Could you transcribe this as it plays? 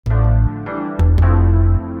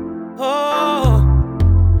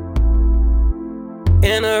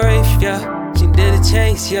yeah. She did a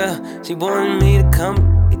chase, yeah. She wanted me to come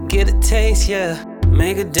and get a taste, yeah.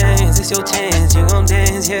 Make her dance, it's your chance, you gon'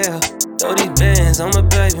 dance, yeah. Throw these bands on my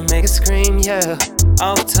baby, make her scream, yeah.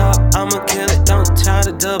 Off top, I'ma kill it, don't try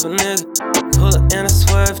to double, nigga. Pull it and I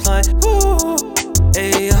swerve like, woo.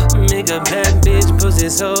 Ayy, make a bad bitch, pussy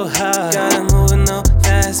so high. Got her moving up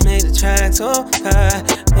fast, make the track so high.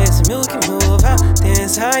 Make some music move out,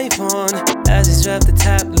 dance how you want. I just drop the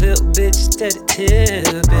top, little bitch, steady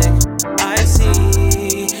tipping. I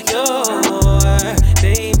see your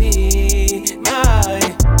baby, my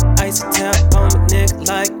icy tap on my neck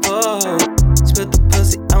like whoa. Spit the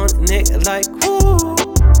pussy on the neck like woo.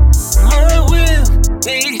 My will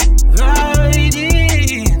be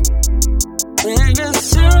riding when the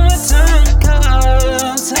summertime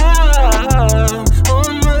comes. I'm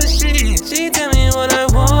on my shit. She tell me what I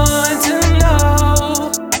want to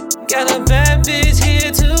know. Got a bad bitch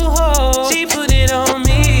here to hold. She put it on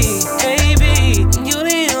me, baby. You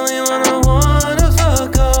the only one I wanna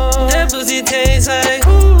fuck on. That pussy tastes like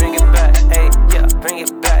ooh. Bring it back, ayy, yeah. Bring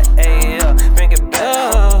it back, ayy, yeah. Bring it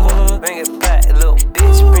back, bring it back, little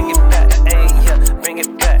bitch. Bring it back, ayy, yeah. Bring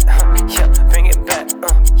it back, yeah. Bring it back,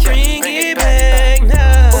 yeah. Bring it back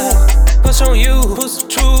now. Push on you, push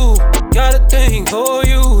true. Got a thing for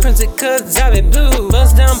you. Prince it cause I be blue.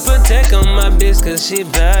 Bust down, protect on my bitch cause she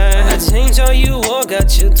bad. I change all you all,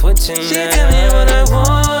 got you twitching. She tell me what I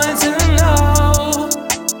want to know.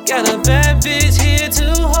 Got a bad bitch here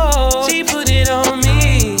to hold. She put it on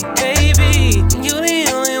me, baby. You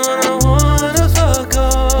the only one I wanna fuck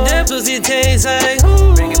on. That pussy tastes like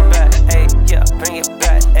ooh. Bring it back, ayy, yeah. Bring it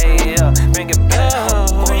back, ayy, yeah. Bring it back,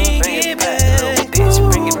 bring it back, little bitch.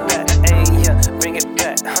 Bring it back, ayy, yeah. Bring it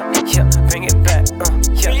back, yeah. Bring it back,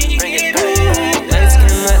 yeah. Bring it back. Lights,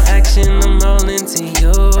 camera, action, I'm all into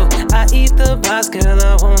you. I eat the box, girl,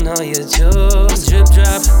 I want all your jewels. Drip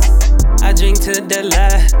drop, I drink to the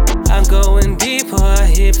light. I'm going deep, or I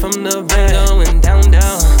hit from the back. Going down,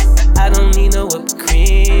 down. I don't need no whipped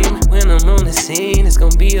cream. When I'm on the scene, it's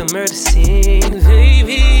gonna be a murder scene,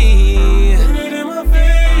 baby. Put it in my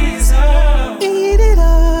face, eat it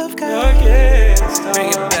up, girl. Bring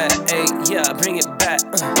it back, ayy, yeah. Bring it back,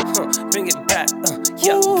 bring it back,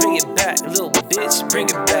 yeah. Bring it back, little bitch. Bring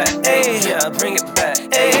it back, ayy, yeah. Bring it back,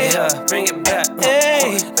 ayy, yeah. Bring it back,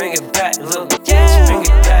 bring it back, little bitch. Bring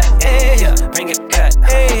it back, ayy, yeah. Bring it back,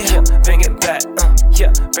 ayy, yeah. Bring it back,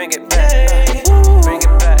 yeah. Bring it back, bring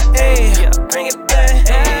it back, ayy, yeah. Bring it back,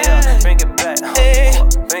 ayy, yeah. Bring it back,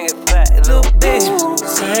 bring it back, little bitch.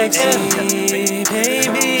 Sexy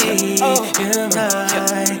baby, you're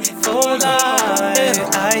mine for life.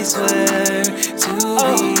 I swear to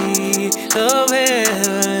be the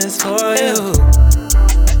best.